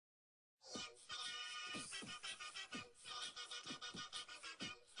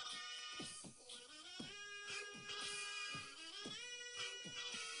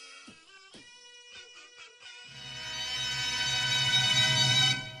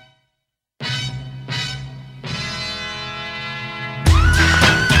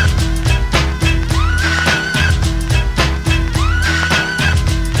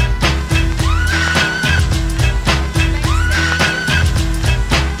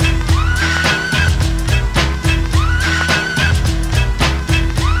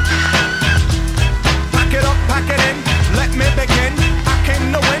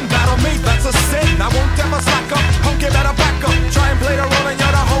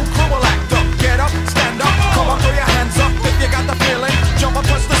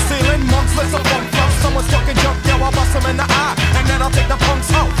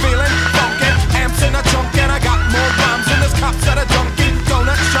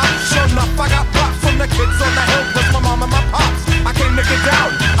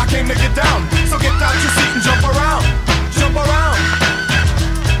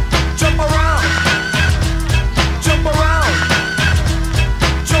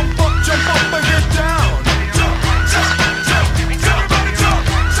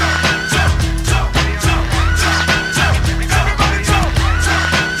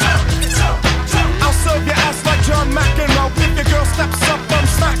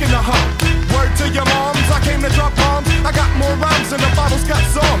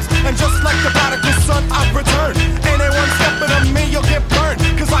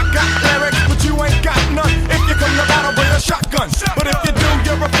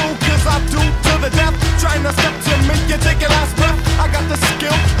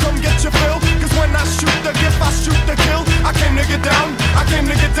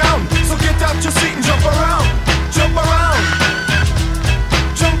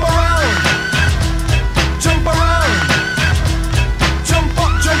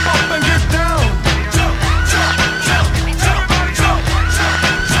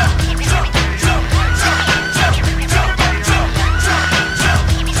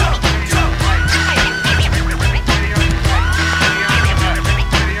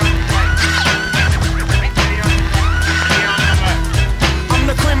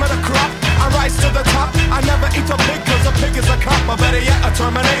a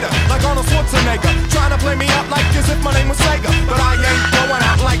Terminator, like Arnold Schwarzenegger, trying to play me out like as if my name was Sega. But I ain't going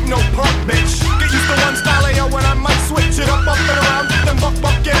out like no punk bitch. Get used to one style AO when I might switch it up and around. Then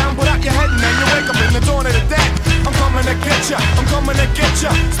buck, get down, put out your head and then you wake up in the dawn of the dead. I'm coming to get ya, I'm coming to get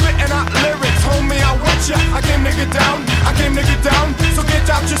ya.